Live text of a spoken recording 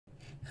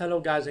Hello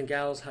guys and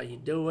gals, how you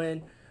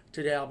doing?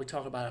 Today I'll be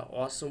talking about an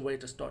awesome way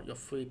to start your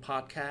free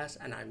podcast,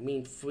 and I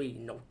mean free,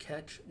 no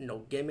catch, no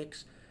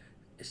gimmicks.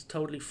 It's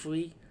totally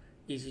free,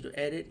 easy to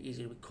edit,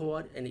 easy to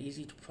record, and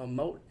easy to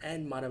promote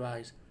and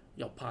monetize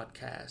your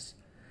podcast.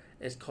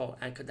 It's called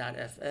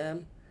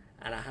Anchor.fm,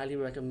 and I highly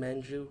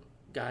recommend you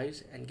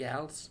guys and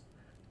gals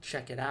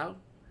check it out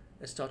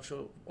and start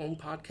your own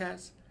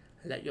podcast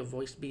and let your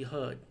voice be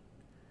heard.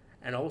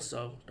 And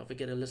also, don't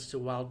forget to listen to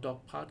Wild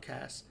Dog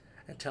Podcast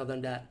and tell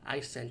them that I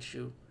sent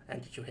you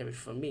and that you hear it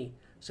from me.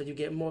 So you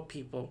get more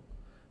people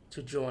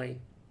to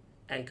join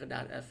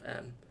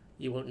Anchor.fm.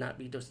 You will not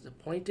be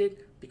disappointed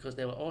because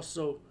they will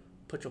also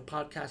put your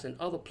podcast in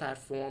other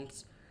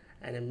platforms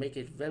and then make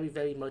it very,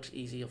 very much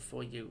easier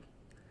for you.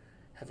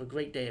 Have a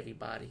great day,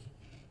 everybody.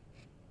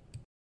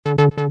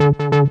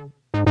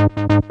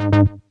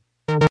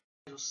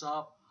 What's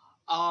up?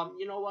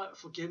 You know what?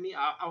 Forgive me.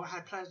 I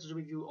had plans to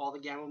review all the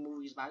Gamma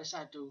movies, but I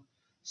decided to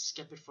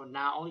skip it for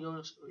now. Only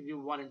going to review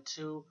one and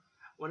two.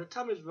 When the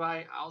time is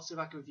right, I'll see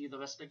if I can review the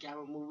rest of the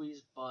Gamma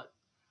movies. But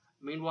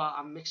meanwhile,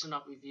 I'm mixing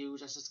up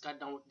reviews. I just got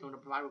done with doing the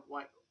Bride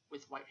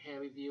with White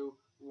Hair review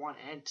one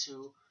and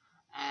two,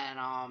 and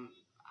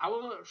I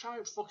will try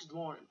to focus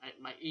more on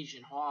my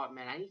Asian horror.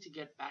 Man, I need to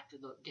get back to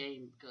the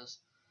game because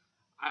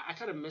I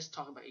kind of miss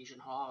talking about Asian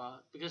horror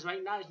because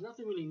right now there's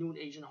nothing really new in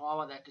Asian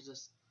horror that could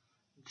just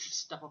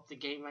step up the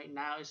game right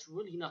now. It's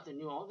really nothing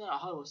new. All that I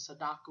heard was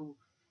Sadaku.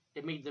 They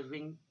made the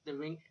ring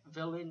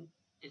villain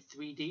in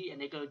 3D,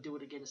 and they're gonna do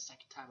it again the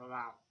second time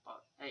around.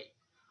 But hey,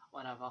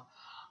 whatever.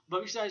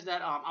 But besides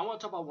that, I want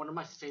to talk about one of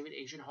my favorite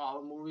Asian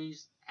horror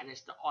movies, and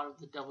it's the Art of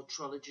the Devil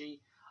trilogy.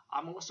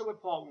 I'm also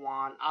with part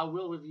one. I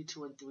will review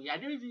two and three. I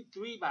did review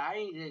three, but I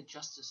ain't did it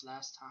justice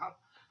last time.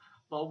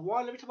 But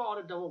one, let me talk about Art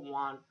of the Devil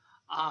one.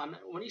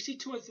 When you see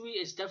two and three,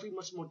 it's definitely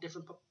much more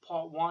different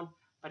part one,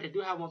 but they do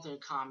have one thing in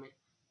common.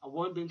 A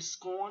woman being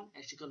scorned,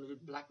 and she's gonna do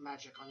black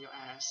magic on your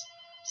ass.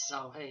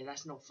 So hey,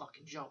 that's no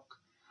fucking joke.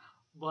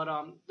 But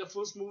the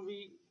first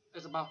movie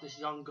is about this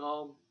young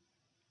girl.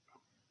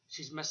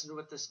 She's messing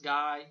with this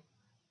guy.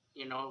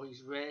 You know,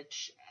 he's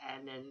rich,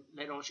 and then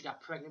later on she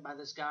got pregnant by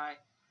this guy,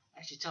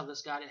 and she tells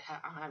this guy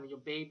that I'm having your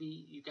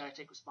baby. You gotta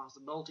take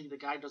responsibility. The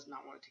guy does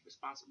not want to take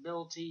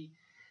responsibility,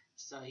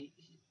 so he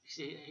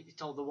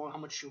told the woman how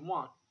much she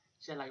want.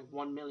 She said like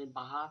 1 million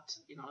baht.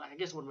 You know, like I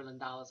guess $1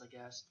 million. I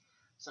guess.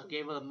 So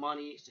gave her the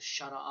money to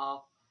shut her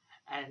up,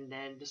 and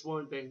then this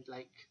woman been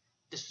like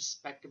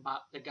disrespected by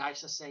the guy,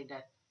 just saying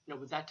that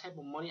with that type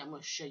of money I'm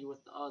gonna share you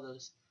with the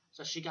others.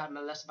 So she got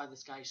molested by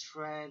this guy's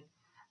friend,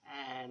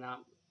 and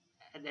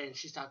and then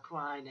she started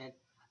crying. And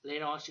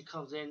later on she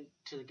comes in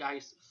to the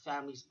guy's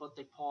family's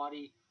birthday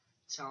party,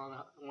 telling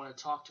her want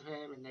to talk to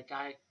him, and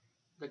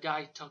the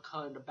guy took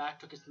her in the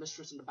back, took his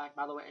mistress in the back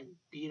by the way, and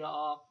beat her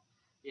up,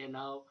 you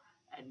know.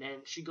 And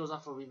then she goes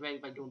out for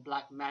revenge by doing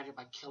black magic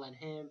by killing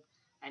him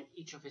and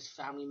each of his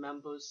family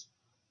members,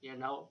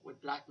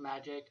 with black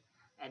magic.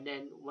 And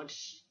then when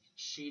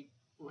she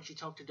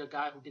talked to the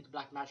guy who did the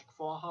black magic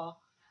for her,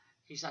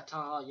 he started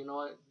telling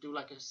her, do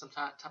like some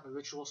type of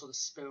ritual so the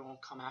spirit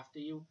won't come after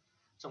you.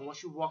 So when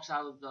she walks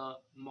out of the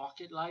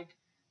market, like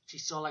she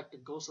saw like the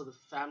ghosts of the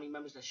family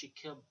members that she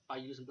killed by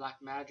using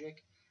black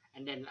magic,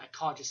 and then a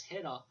car just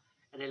hit her,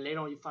 and then later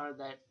on you find out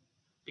that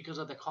because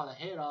of the car that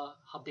hit her,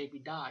 her baby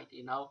died.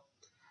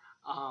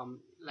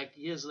 Like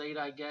years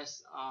later, I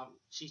guess,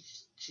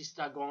 she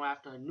started going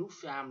after a new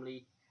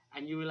family,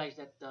 and you realize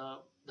that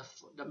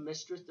the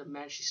mistress, the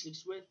man she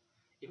sleeps with,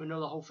 even though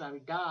the whole family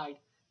died,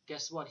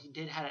 guess what? He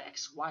did have an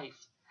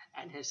ex-wife,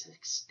 and his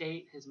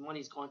estate, his money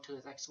is going to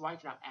his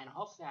ex-wife now and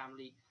her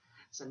family.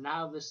 So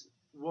now this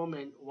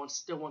woman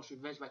still wants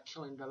revenge by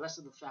killing the rest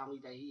of the family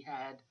that he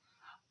had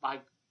by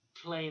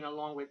playing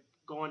along with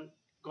going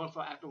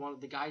for after one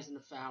of the guys in the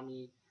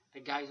family.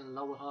 The guy's in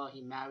love with her.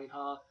 He married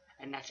her,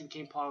 and actually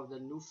became part of the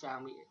new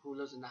family who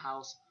lives in the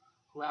house,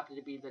 who happened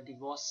to be the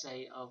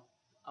divorcee of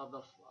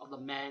the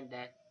man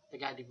that the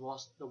guy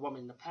divorced the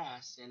woman in the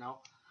past.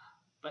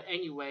 But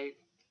anyway,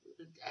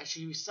 as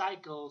she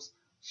recycles,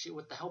 she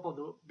with the help of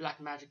the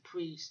black magic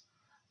priest,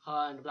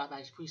 her and the black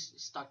magic priest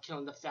start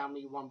killing the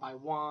family one by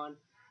one,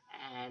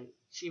 and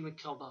she even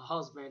killed her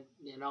husband.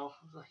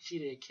 Like she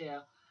didn't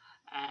care.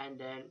 And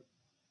then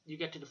you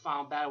get to the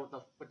final battle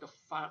with the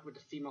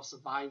female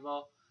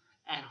survivor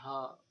and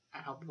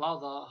her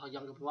brother, her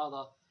younger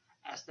brother,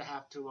 as they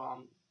have to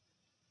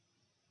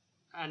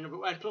and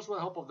plus with the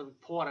help of the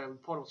reporter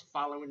was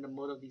following the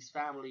murder of this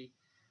family,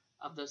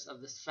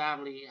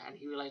 and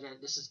he realized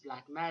that this is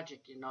black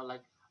magic,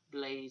 like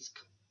Blaze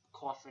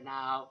coughing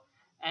out.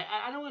 And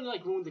I don't want to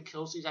like ruin the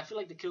kill scenes. I feel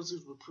like the kill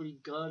scenes were pretty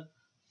good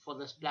for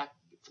the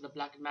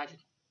black magic,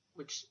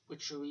 which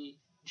witchery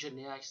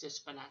genre, I say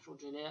supernatural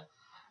genre.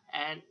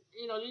 And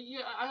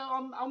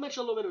I'll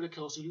mention a little bit of the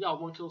kill scene. You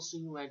got one kill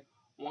scene when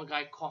one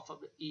guy coughed up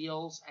the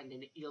eels, and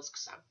then the eels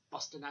start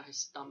busting out his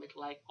stomach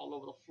like all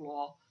over the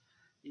floor.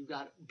 You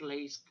got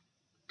Blaze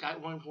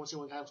one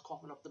guy was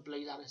coughing up the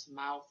blaze out of his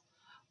mouth.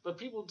 But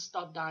people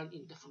start dying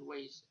in different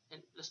ways,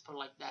 and let's put it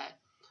like that.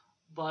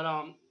 But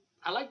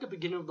I like the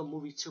beginning of the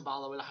movie too, by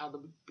the way, like how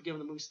the beginning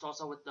of the movie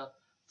starts out with the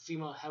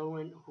female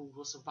heroine who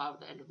will survive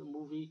at the end of the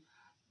movie.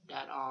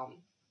 That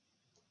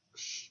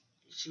she,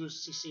 she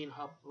seen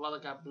her brother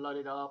got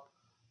blooded up,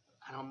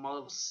 and her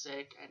mother was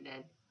sick, and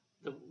then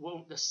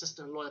the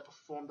sister-in-law that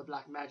performed the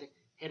black magic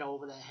hit her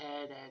over the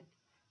head, and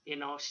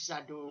she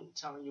started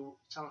telling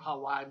her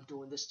why I'm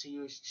doing this to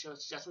you.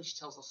 That's when she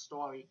tells her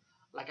story,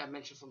 like I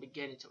mentioned from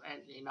beginning to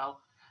end.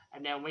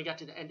 And then when we got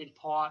to the ending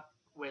part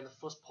where the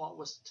first part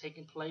was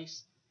taking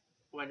place,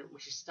 when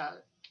she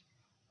started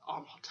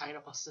tying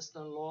up her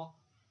sister-in-law,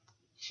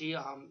 she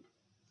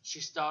she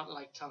started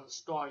like telling the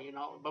story.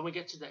 But we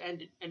get to the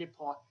ending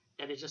part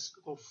that it just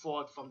go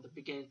forward from the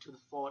beginning to the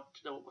forward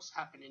to what's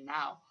happening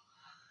now.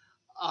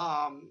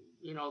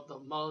 The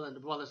mother and the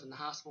brothers in the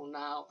hospital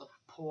now. The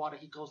porter,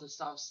 he goes and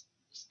starts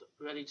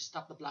ready to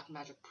stop the black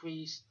magic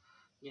priest.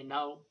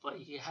 But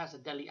he has a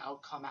deadly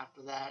outcome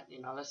after that.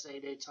 Let's say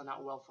they turn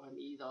out well for him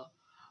either.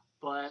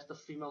 But as the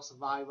female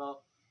survivor,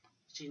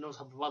 she knows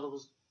her brother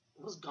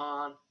was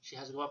gone. She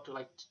has to go up to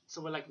like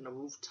somewhere like in the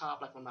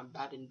rooftop, like on an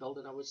abandoned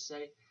building, I would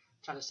say,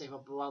 trying to save her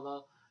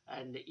brother.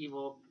 And the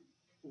evil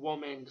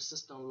woman,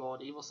 the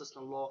evil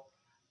sister-in-law,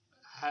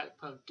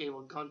 gave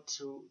a gun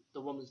to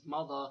the woman's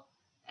mother,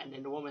 and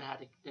then the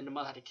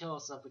mother had to kill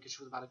herself because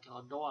she was about to kill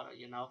her daughter.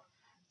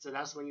 So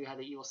that's when you had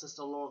the evil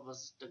sister-in-law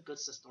versus the good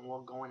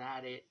sister-in-law going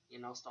at it,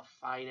 start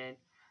fighting,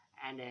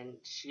 and then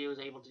she was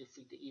able to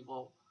defeat the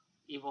evil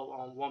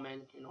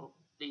woman,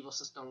 the evil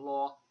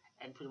sister-in-law,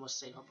 and pretty much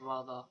save her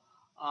brother.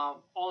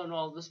 All in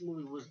all, this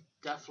movie was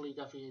definitely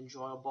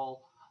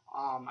enjoyable.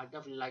 I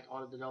definitely liked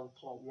All of the Devil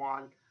Part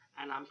One,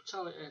 and I'm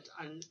telling it,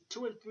 and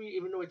two and three,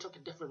 even though it took a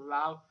different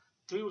route,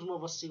 three was more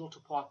of a sequel to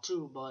part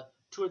two, but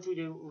two and three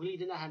they really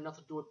did not have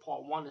nothing to do with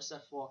part one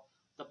except for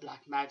the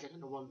black magic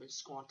and the woman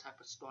scorn type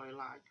of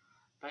storyline.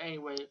 But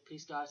anyway,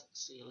 peace guys,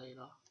 see you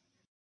later.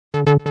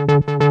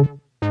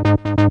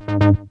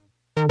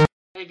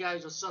 Hey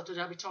guys, what's up?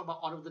 Today I'll be talking about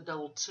Art of the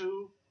Devil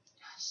 2.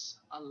 Yes,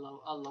 I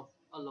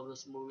love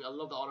this movie. I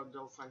love the Art of the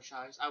Devil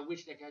franchise. I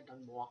wish they had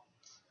done more.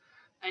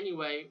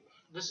 Anyway,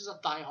 this is a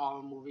Thai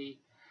horror movie,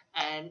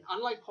 and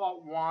unlike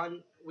part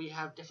one, we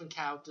have different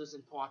characters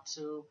in part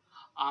two.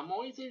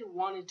 Only thing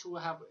one and two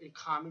have in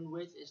common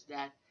with is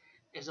that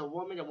is a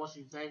woman that wants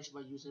revenge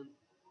by using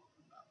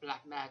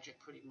black magic,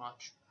 pretty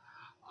much.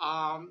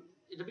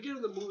 In the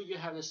beginning of the movie, you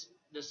have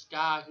this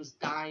guy who's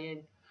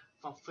dying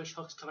from fish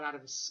hooks coming out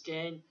of his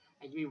skin,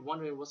 and you're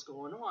wondering what's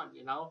going on.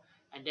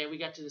 And then we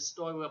get to the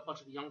story where a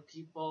bunch of young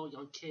people,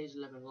 young kids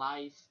living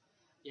life.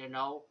 You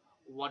know,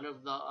 one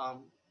of the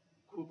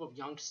group of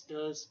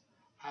youngsters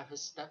have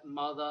his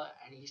stepmother,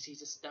 and he sees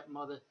his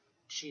stepmother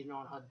cheating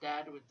on her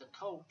dad with the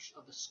coach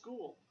of the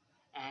school,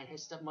 and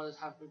his stepmother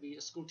happens to be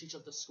a school teacher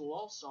of the school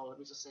also. Let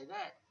me just say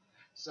that.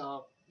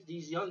 So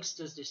these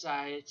youngsters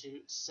decided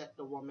to set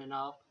the woman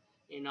up,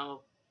 you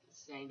know,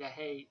 saying that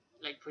hey,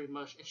 like pretty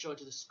much show it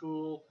to the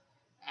school,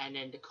 and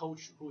then the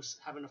coach who's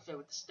having an affair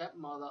with the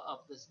stepmother of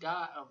this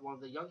guy of one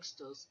of the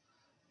youngsters,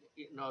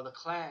 the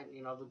clan,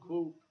 the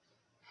group,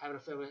 having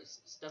an affair with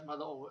his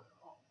stepmother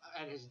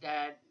and his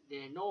dad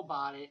didn't know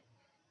about it.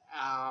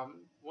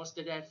 Once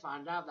the dad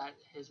found out that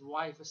his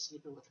wife is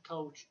sleeping with the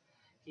coach,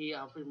 he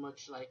pretty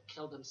much like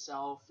killed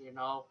himself.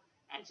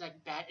 And it's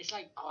like bad. It's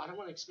like I don't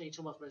want to explain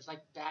too much, but it's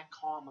like bad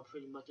karma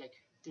pretty much like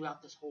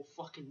throughout this whole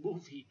fucking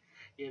movie.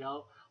 You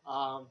know,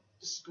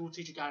 the school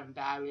teacher got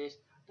embarrassed.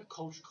 The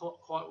coach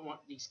caught one of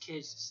these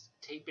kids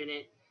taping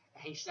it,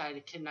 and he started to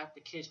kidnap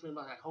the kids, pretty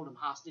much like hold them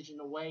hostage in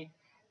a way,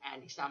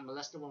 and he started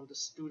molesting one of the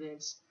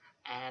students,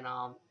 and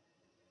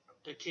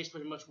the kids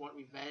pretty much want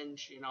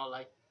revenge.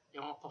 Like they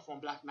want to perform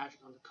black magic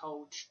on the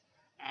coach,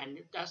 and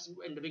that's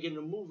in the beginning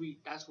of the movie.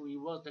 That's who he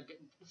was. The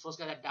first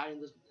guy that died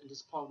in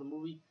this part of the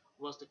movie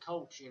was the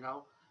coach.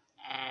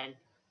 And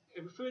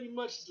it pretty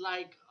much is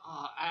like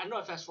I know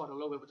I fast forward a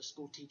little bit with the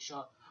school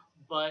teacher,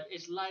 but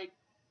it's like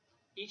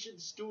each of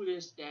the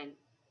students then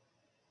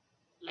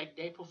like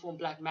they perform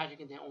black magic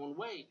in their own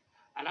way.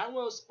 And I don't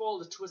want to spoil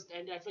the twist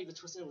ending. I think the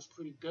twist ending was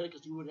pretty good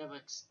because you would never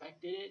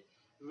expected it.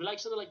 If you like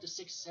something like The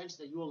Sixth Sense,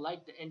 then you will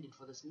like the ending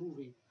for this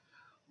movie.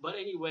 But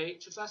anyway,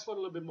 to fast forward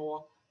a little bit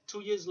more,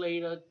 2 years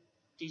later,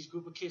 these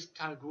group of kids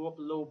kind of grew up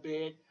a little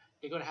bit.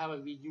 They're gonna have a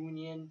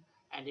reunion,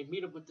 and they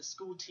meet up with the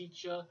school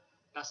teacher.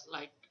 That's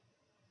like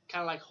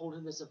kind of like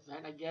holding this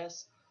event, I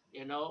guess.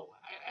 If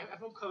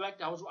I'm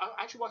correct, I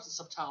actually watched the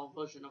subtitle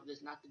version of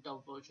this, not the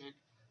dub version,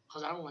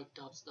 because I don't like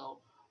dubs though.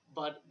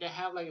 But they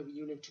have like a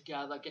reunion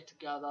together, get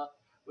together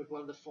with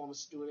one of the former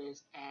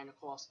students, and of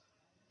course,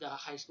 the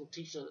high school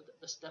teacher,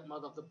 the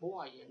stepmother of the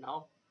boy.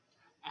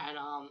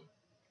 And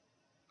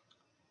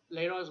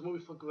later as the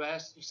movie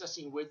progressed, you start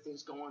seeing weird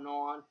things going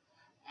on,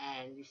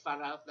 and you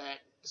find out that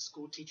the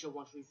school teacher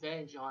wants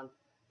revenge on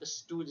the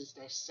students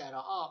that set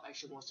her up, and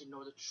she wants to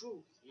know the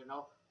truth.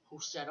 Who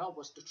set up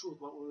what's the truth,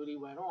 what really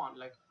went on,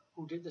 like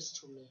who did this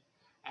to me.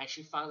 And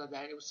she found out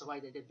that it was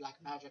somebody that did black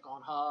magic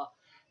on her,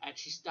 and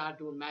she started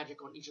doing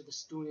magic on each of the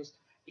students.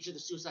 Each of the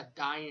students are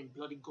dying in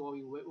bloody,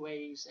 gory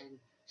ways, and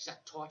she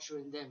started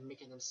torturing them,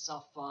 making them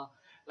suffer.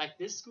 Like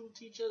this school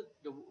teacher,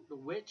 the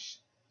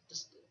witch,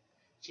 just,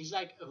 she's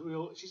like a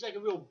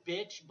real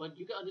bitch, but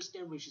you can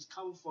understand where she's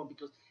coming from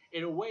because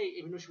in a way,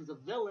 even though she was a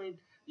villain,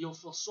 you'll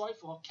feel sorry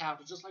for her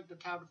character, just like the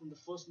character from the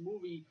first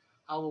movie,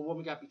 how the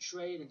woman got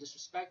betrayed and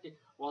disrespected,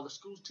 while the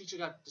school teacher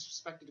got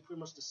disrespected in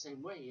pretty much the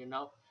same way.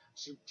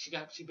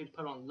 She been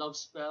put on love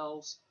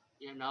spells.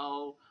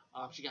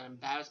 She got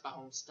embarrassed by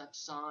her own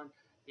stepson.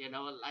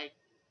 Like,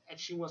 and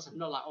she wants to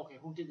know, like, okay,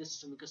 who did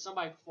this to me? Because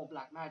somebody performed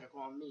black magic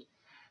on me.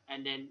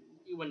 And then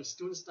when the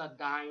students start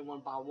dying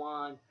one by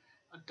one,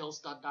 adults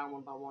start dying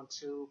one by one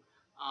too.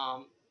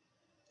 Um,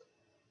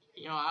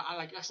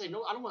 like I say,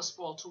 no, I don't want to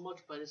spoil too much,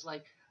 but it's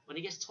like when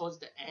it gets towards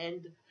the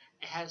end,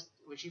 it has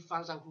when she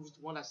finds out who's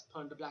the one that's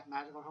putting the black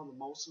magic on her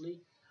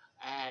mostly,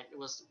 and it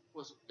was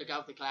the guy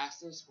with the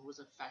glasses who was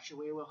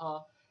infatuated with her.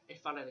 They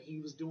found out that he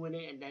was doing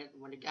it, and then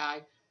when the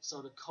guy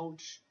saw the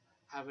coach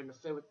having an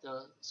affair with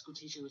the school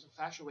teacher he was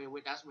infatuated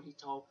with, that's when he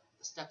told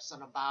the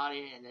stepson about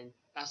it, and then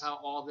that's how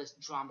all this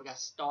drama got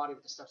started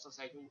with the stepson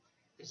saying,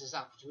 "This is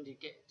opportunity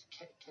to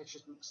catch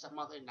his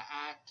stepmother in the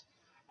act."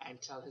 And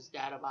tell his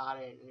dad about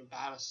it and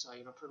embarrass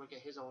her, pretty much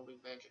get his own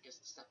revenge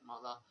against the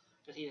stepmother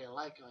because he didn't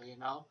like her.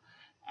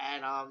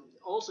 And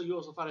also, you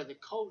also find that the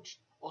coach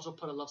also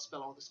put a love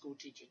spell on the school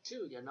teacher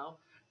too.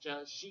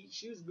 Just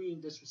she was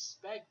being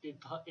disrespected,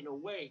 but in a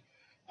way.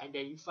 And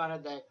then you find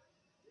out that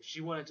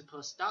she wanted to put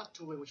a stop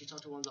to it when she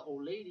talked to one of the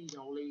old ladies.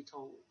 The old lady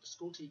told the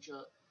school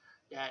teacher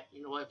that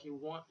if you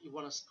want to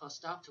put a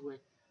stop to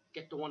it,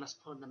 get the one that's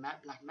putting the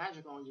black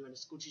magic on you, and the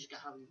school teacher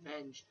got her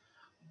revenge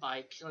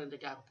by killing the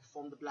guy who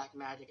performed the black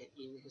magic and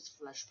eating his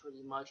flesh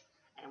pretty much.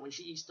 And when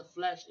she eats the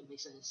flesh, it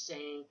makes her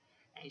insane.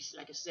 And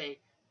like I say,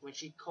 when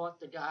she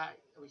caught the guy,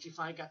 when she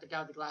finally got the guy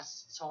with the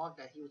glasses to talk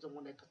that he was the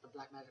one that put the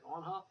black magic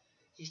on her,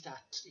 she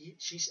started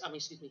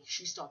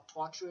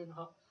torturing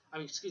her.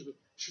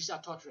 She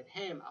started torturing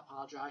him. I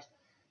apologize,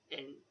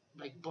 and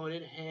like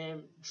burning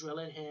him,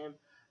 drilling him,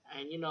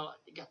 and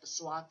they got the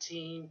SWAT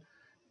team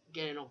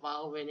getting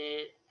involved in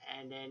it,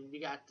 and then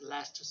you got the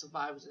last two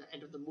survivors at the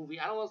end of the movie.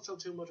 I don't want to tell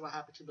too much what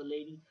happened to the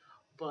lady,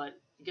 but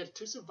you get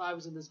two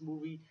survivors in this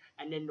movie,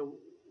 and then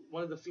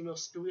one of the female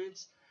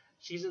students,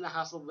 she's in the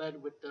hospital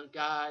bed with the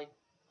guy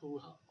who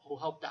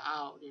helped her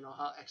out,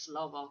 her ex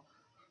lover,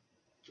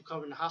 to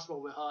come in the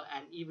hospital with her,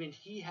 and even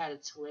he had a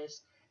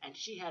twist, and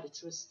she had a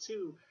twist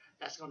too.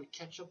 That's going to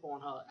catch up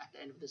on her at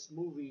the end of this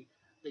movie,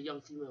 the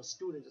young female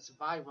student, the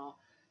survivor.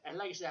 And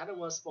like I said, I don't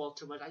want to spoil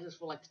too much. I just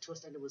feel like the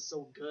twist ending was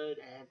so good,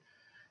 and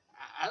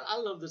I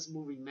love this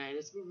movie, man.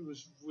 This movie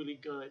was really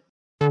good.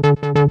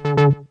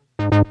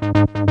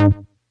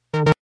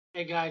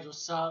 Hey guys,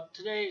 what's up?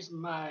 Today is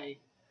my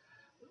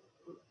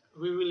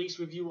re-release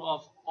review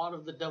of Art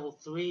of the Devil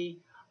 3.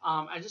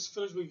 I just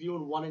finished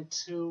reviewing 1 and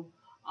 2.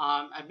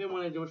 I've been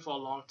wanting to do it for a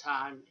long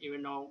time,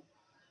 even though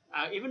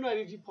I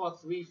reviewed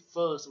part 3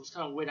 first, it was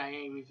kind of weird I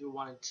ain't review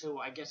 1 and 2.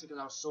 I guess because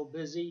I was so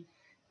busy,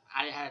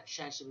 I had a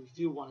chance to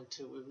review 1 and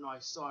 2, even though I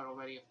saw it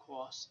already, of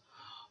course.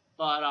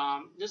 But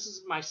this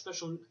is my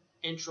special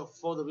intro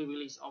for the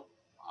re-release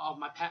of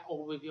my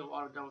overview of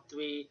Art of the Devil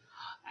 3.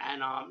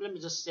 And let me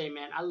just say,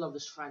 man, I love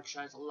this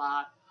franchise a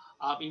lot.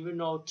 Even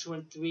though 2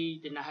 and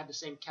 3 did not have the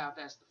same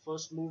character as the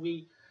first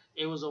movie,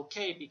 it was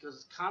okay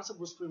because the concept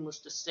was pretty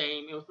much the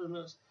same. It was pretty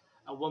much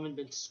a woman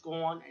been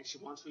scorned and she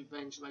wants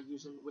revenge by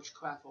using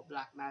witchcraft or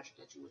black magic,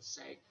 that you would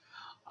say.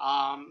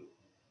 Um,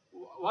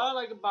 what I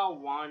like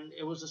about 1,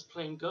 it was just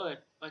plain good.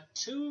 But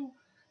 2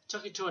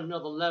 took it to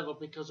another level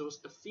because it was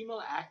the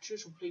female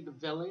actress who played the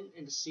villain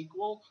in the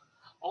sequel.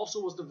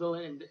 Also was the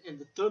villain in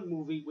the third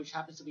movie, which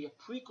happens to be a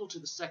prequel to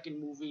the second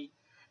movie.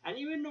 And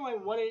even though I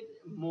wanted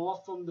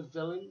more from the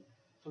villain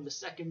from the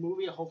second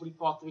movie, hopefully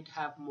part 3 could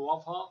have more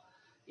of her,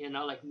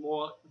 like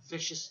more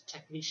vicious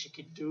techniques she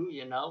could do.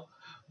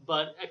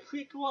 But a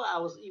prequel I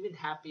was even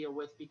happier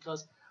with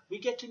because we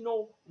get to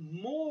know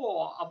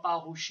more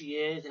about who she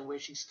is and where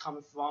she's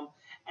coming from.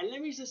 And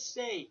let me just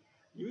say,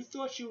 you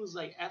thought she was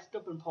like effed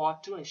up in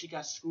part 2 and she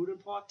got screwed in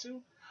part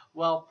 2?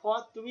 Well,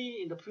 part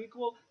 3 in the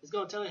prequel is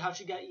going to tell you how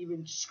she got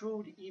even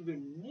screwed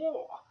even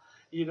more.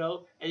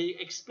 And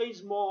it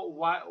explains more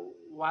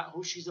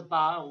who she's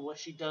about and what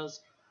she does,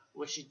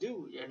 what she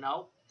do.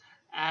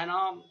 And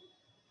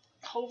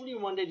hopefully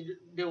one day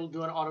they will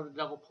do an Art of the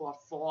Devil Part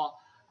 4.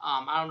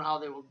 I don't know how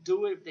they will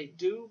do it if they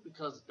do,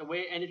 because the way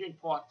it ended in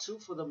Part 2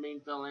 for the main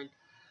villain,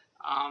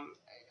 um,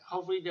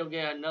 hopefully they'll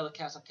get another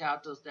cast of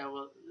characters that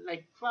will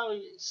like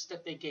probably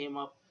step their game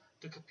up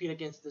to compete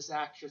against this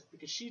actress,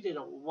 because she did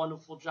a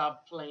wonderful job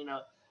playing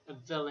a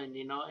villain.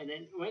 And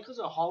then when it comes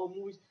to horror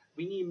movies,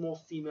 we need more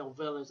female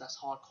villains that's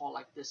hardcore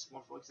like this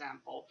one, for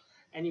example.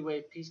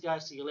 Anyway, peace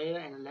guys, see you later,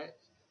 and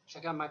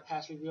check out my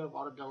past review of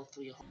Art of the Devil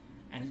 3.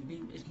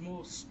 And it's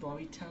more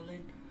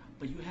storytelling,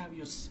 but you have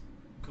your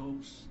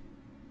ghosts,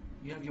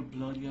 you have your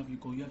blood, you have your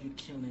gore, you have your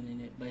killing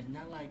in it, but it's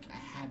not like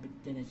a habit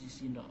thing as you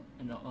see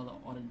in the other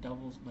Art of the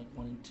Devils like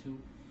 1 and 2.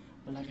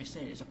 But like I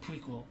said, it's a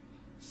prequel,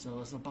 so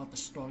it's about the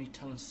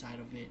storytelling side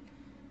of it.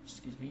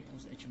 Excuse me, I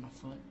was itching my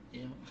foot.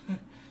 Yeah.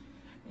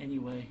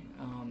 Anyway,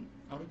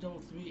 Art of the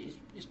Devil 3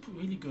 is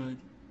really good.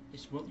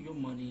 It's worth your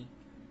money.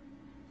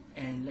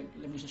 And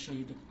let me just show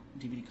you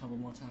the DVD cover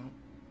one more time.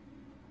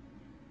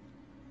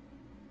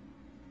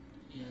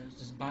 Yeah,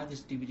 just buy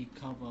this DVD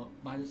cover.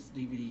 Buy this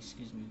DVD,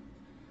 excuse me.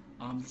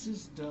 This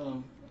is the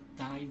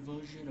Thai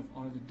version of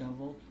Art of the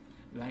Devil.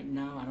 Right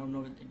now, I don't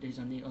know if there's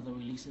any other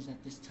releases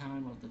at this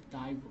time of the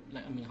Thai,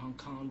 Hong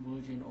Kong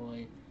version or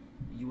a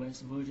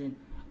U.S. version.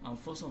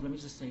 First off, let me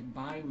just say,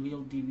 buy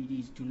real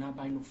DVDs. Do not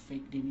buy no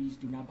fake DVDs.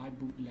 Do not buy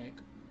bootleg.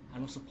 I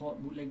don't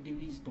support bootleg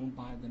DVDs. Don't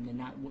buy them. They're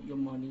not worth your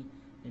money.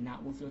 They're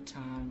not worth your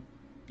time.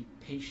 Be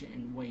patient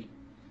and wait.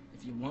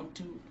 If you want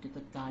to, get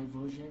the Thai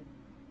version,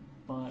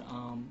 but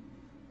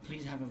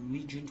please have a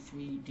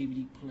region-free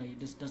DVD player.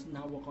 This does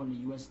not work on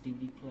the US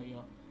DVD player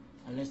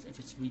unless if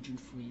it's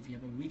region-free. If you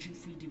have a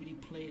region-free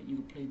DVD player, you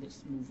can play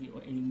this movie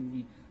or any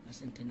movie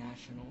that's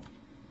international.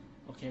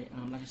 Okay,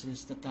 like I said, this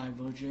is the Thai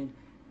version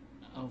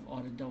of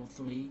Art of the Devil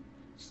 3.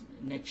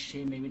 Next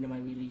year, maybe they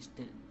might release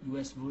the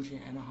US version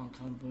and a Hong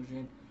Kong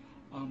version.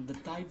 The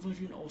Thai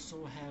version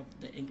also have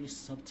the English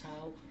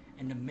subtitle,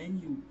 and the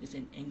menu is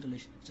in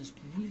English. So it's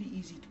really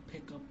easy to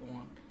pick up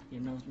on. You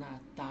know, it's not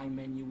a Thai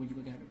menu where you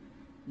gotta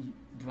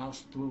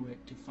browse through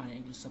it to find an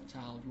English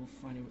subtitle. You'll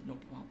find it with no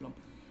problem.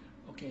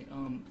 Okay,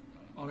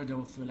 Art of the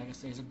Devil 3, like I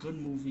say, is a good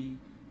movie,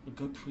 a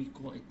good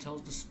prequel. It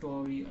tells the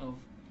story of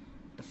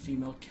the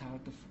female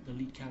character, the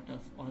lead character of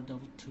Art of the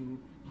Devil 2,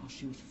 how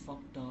she was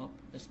fucked up.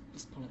 Let's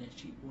put it that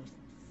she was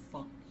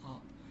fucked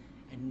up.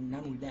 And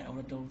not only that, Art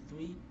of the Devil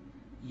 3,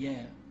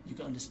 yeah, you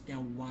can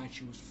understand why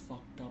she was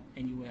fucked up.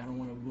 Anyway, I don't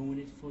want to ruin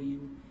it for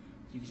you.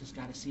 You just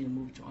gotta see the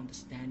movie to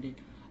understand it.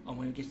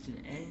 When it gets to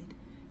the end,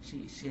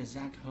 she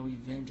exacts her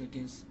revenge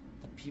against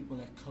the people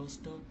that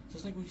cursed her. So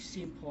it's like what you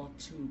see in part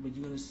 2, but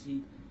you're gonna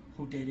see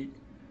who did it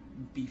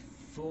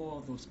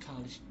before those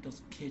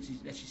kids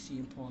that you see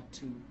in part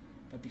 2.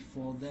 But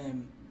before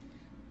them,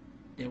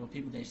 there were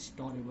people that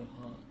started with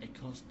her, they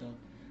cursed her,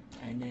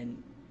 and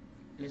then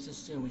let's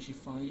just say when she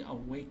finally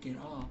awakened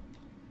up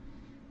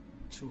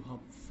to her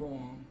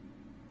form,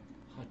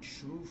 her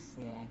true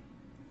form,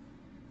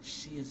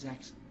 she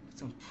exacts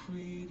some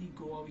pretty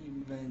gory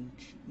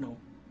revenge. No,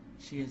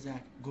 she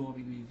exacts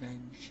gory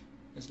revenge.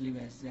 Let's leave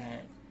it as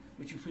that,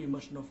 which you pretty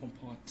much know from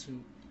part 2.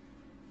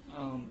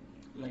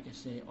 Like I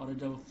said, Art of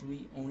the Devil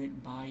 3, own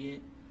it, buy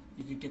it.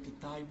 You can get the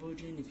Thai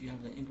version if you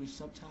have the English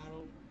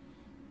subtitle.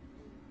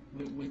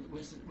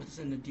 What's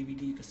in the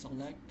DVD you can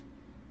select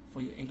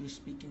for your English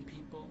speaking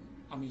people.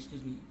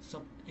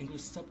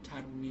 English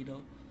subtitle reader,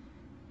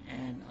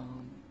 and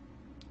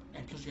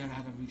plus you gotta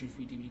have a region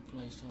free DVD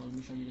player. So let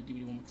me show you the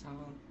DVD one more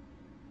time.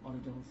 Art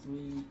of the Devil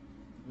 3,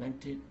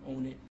 rent it,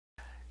 own it.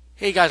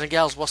 Hey guys and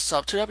gals, what's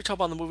up? Today I'll be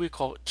talking about the movie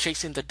called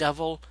Chasing the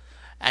Devil,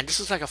 and this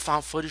is like a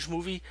found footage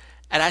movie.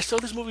 And I saw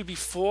this movie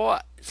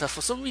before, so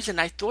for some reason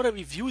I thought I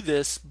reviewed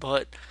this,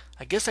 but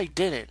I guess I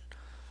didn't.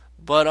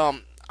 But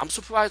I'm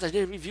surprised I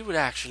didn't review it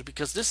actually,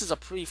 because this is a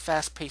pretty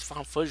fast-paced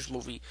found footage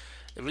movie.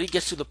 It really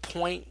gets to the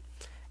point,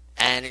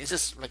 and it's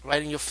just like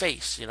right in your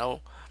face, you know.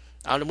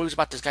 The movie's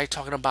about this guy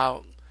talking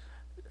about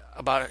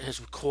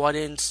his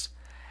recordings,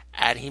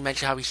 and he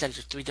mentioned how he sent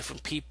it to 3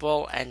 different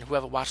people, and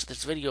whoever watched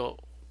this video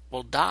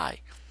will die.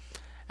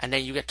 And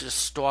then you get to the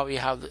story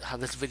how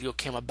this video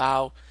came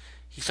about.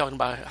 He's talking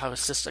about how his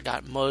sister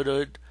got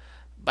murdered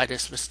by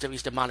this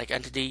mysterious demonic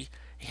entity.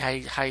 He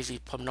hires these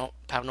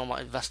paranormal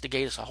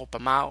investigators to help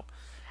him out,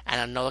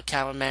 and another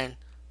cameraman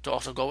to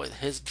also go with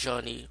his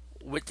journey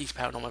with these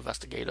paranormal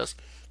investigators,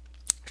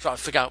 trying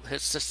to figure out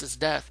his sister's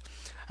death.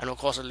 And of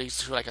course, it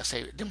leads to, like I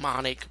say,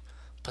 demonic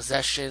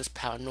possessions,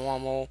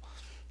 paranormal,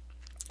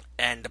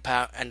 and the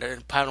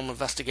paranormal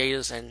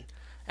investigators and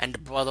the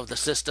brother of the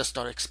sister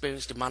start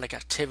experiencing demonic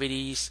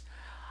activities.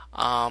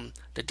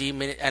 The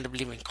demon end up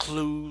leaving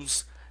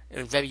clues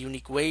in very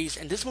unique ways.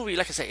 And this movie,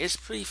 like I said, it's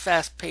pretty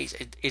fast paced.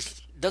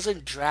 It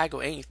doesn't drag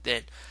or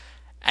anything.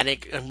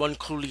 And one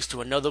clue leads to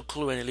another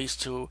clue, and it leads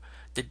to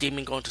the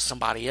demon going to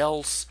somebody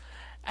else,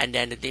 and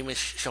then the demon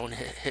showing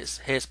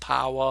his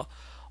power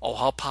or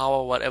her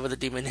power, whatever the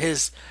demon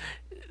is.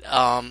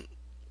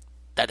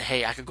 That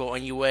hey, I could go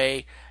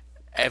anywhere,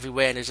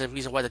 everywhere, and there's a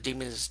reason why the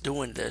demon is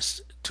doing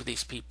this to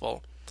these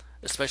people,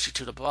 especially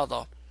to the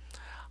brother.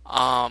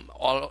 And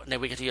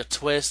then we get to your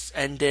twist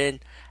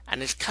ending,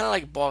 and it's kind of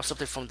like borrowing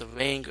something from The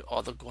Ring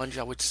or The Grudge,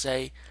 I would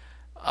say,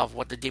 of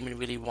what the demon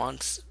really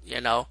wants,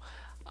 you know.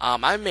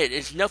 I admit,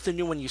 it's nothing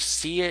new when you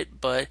see it,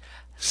 but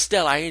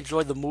still, I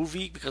enjoyed the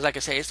movie because, like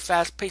I say, it's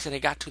fast-paced and it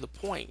got to the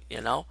point,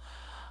 you know.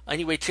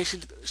 Anyway,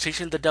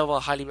 Chasing the Devil,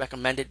 I highly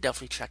recommend it.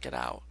 Definitely check it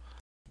out.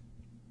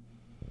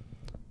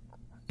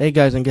 Hey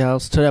guys and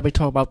gals, today I'll be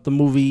talking about the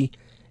movie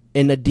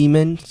In the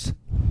Demons.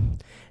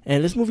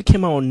 And this movie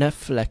came out on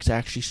Netflix,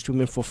 actually,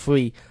 streaming for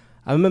free.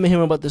 I remember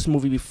hearing about this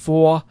movie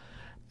before.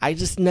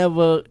 It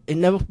never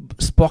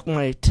sparked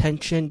my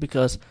attention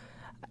because,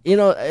 you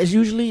know,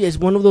 it's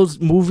one of those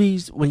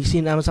movies when you see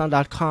it on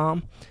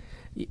Amazon.com,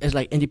 it's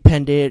like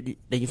independent,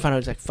 then you find out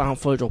it's like found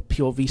footage or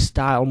POV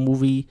style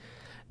movie.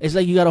 It's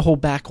like you gotta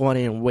hold back on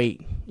it and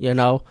wait, you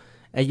know,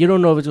 and you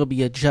don't know if it's gonna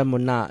be a gem or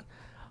not.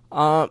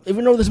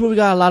 Even though this movie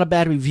got a lot of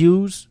bad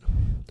reviews,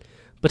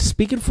 But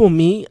speaking for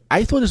me,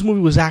 I thought this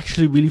movie was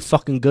actually really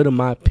fucking good in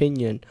my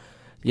opinion.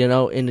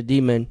 In the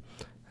Demon,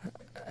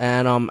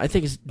 and I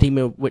think it's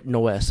Demon with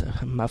no S.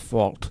 My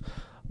fault,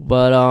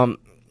 but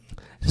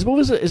this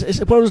movie is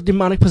one of those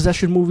demonic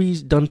possession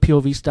movies done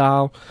POV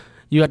style.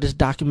 You got this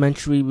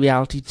documentary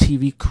reality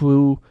TV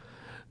crew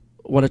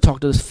want to talk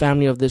to this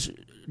family of this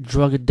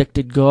drug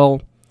addicted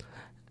girl,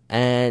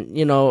 and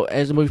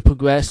as the movie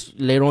progressed,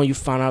 later on you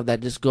find out that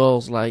this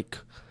girl's like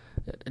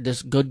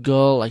this good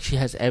girl, like she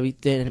has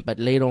everything, but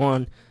later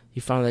on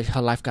you found out that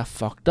her life got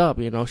fucked up.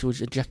 She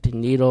was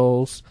injecting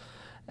needles,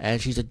 and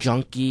she's a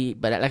junkie.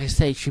 But like I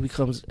say, she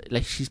becomes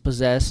like she's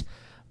possessed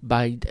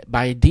by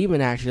a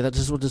demon. Actually, that's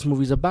just what this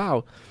movie's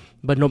about.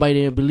 But nobody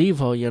didn't believe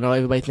her.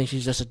 Everybody thinks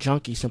she's just a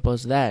junkie. Simple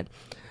as that.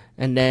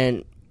 And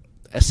then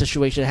a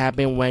situation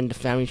happened when the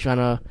family's trying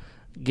to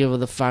give her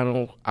the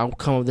final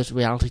outcome of this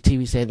reality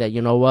TV, saying that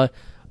what,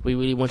 we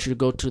really want you to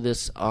go to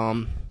this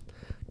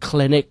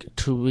clinic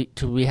to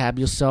rehab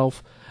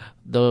yourself.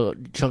 The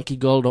junkie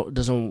girl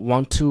doesn't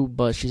want to,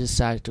 but she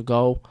decided to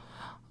go.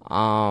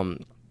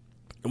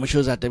 When she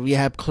was at the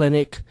rehab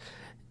clinic,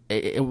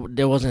 it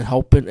wasn't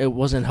helping. It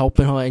wasn't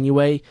helping her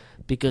anyway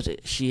because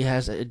she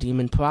has a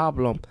demon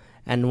problem,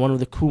 and one of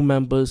the crew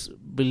members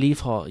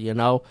believe her.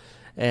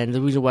 And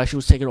the reason why she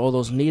was taking all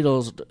those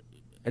needles,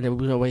 and the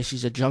reason why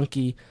she's a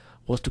junkie,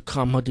 was to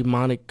calm her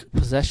demonic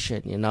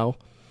possession.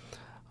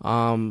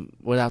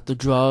 Without the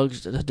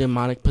drugs, the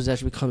demonic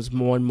possession becomes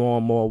more and more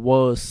and more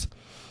worse.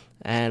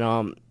 And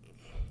I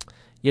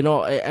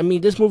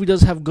mean, this movie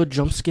does have good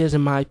jump scares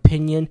in my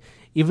opinion.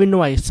 Even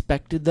though I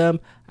expected them,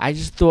 I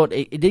just thought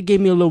it did give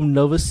me a little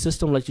nervous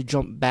system, like to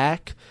jump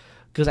back,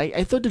 because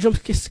I thought the jump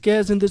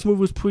scares in this movie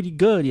was pretty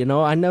good.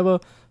 I never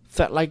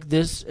felt like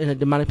this in a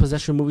demonic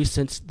possession movie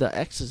since The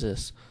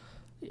Exorcist.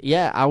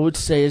 Yeah, I would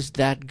say it's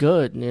that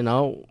good.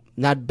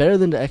 Not better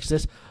than The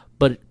Exorcist,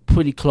 but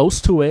pretty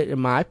close to it in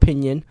my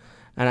opinion.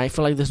 And I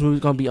feel like this movie's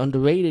gonna be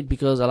underrated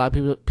because a lot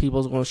of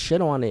people's gonna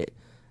shit on it.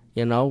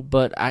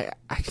 But I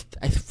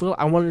feel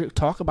I wanted to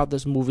talk about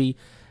this movie.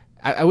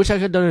 I wish I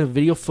could have done a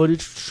video footage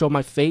to show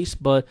my face,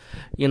 but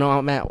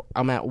I'm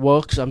at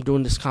work, so I'm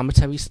doing this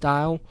commentary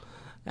style,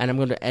 and I'm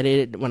gonna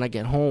edit it when I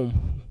get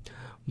home.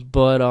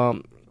 But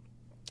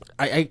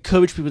I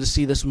encourage people to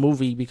see this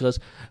movie because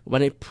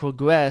when it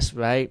progressed,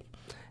 right,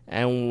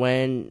 and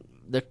when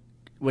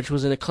she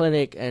was in the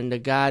clinic and the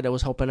guy that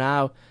was helping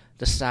out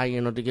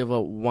decided to give her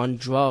one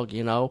drug,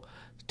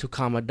 to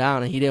calm her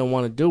down, and he didn't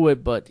want to do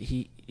it, but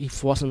he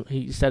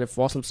said to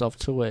force himself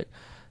to it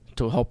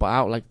to help her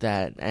out like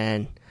that,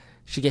 and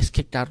she gets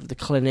kicked out of the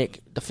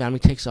clinic. The family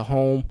takes her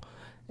home,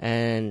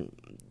 and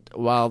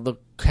while the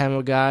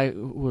camera guy,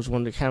 who was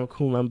one of the camera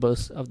crew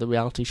members of the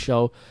reality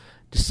show,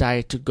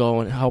 decided to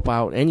go and help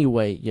out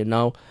anyway, he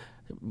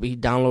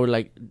downloaded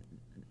like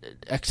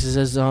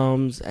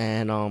exorcisms,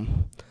 and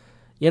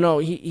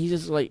he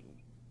just like,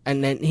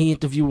 and then he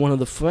interviewed one of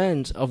the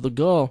friends of the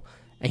girl,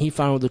 and he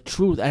found out the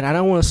truth. And I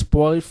don't want to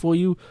spoil it for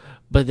you,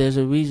 but there's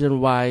a reason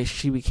why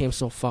she became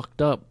so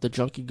fucked up, the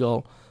junkie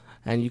girl.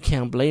 And you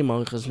can't blame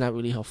her because it's not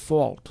really her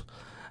fault.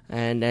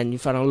 And then you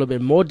find out a little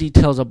bit more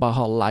details about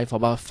her life,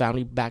 about her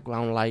family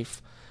background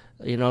life.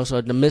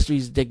 So the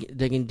mystery's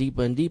digging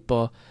deeper and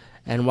deeper.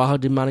 And while her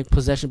demonic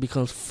possession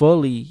becomes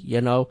fully,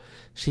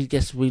 she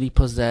gets really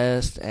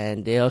possessed.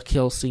 And there are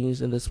kill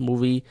scenes in this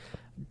movie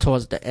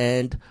towards the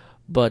end.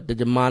 But the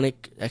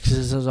demonic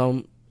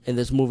exorcism in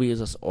this movie is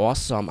just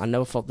awesome. I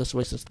never felt this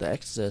way since The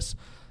Exorcist.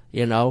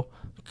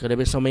 Could have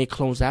been so many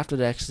clones after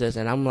The Exorcist.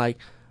 And I'm like,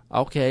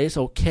 okay, it's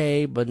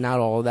okay, but not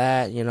all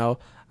that,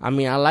 I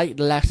mean, I like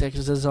The Last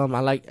Exorcism, I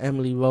like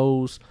Emily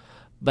Rose,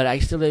 but I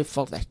still didn't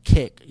felt that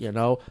kick,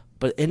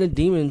 But in The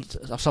Demons,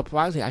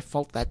 surprisingly, I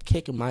felt that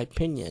kick in my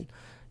opinion.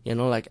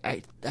 Like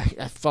I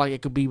felt like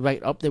it could be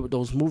right up there with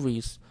those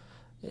movies,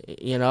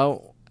 and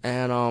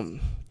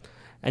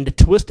the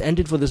twist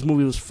ending for this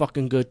movie was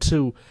fucking good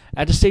too.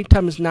 At the same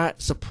time, it's not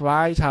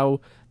surprised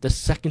how the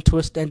second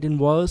twist ending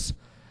was,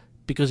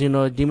 because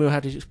the demon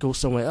had to go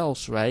somewhere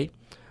else, right?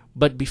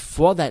 But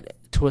before that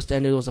twist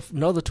ending, there was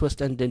another twist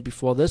ending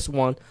before this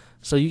one.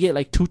 So you get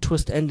like two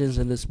twist endings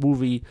in this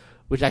movie,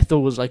 which I thought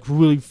was like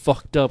really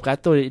fucked up. I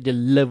thought it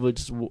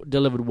delivered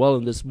well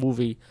in this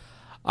movie.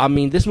 I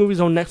mean, this movie's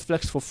on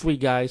Netflix for free,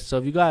 guys. So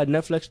if you got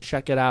Netflix,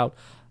 check it out.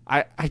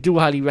 I do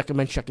highly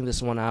recommend checking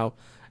this one out.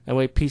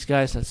 Anyway, peace,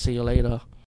 guys, and see you later.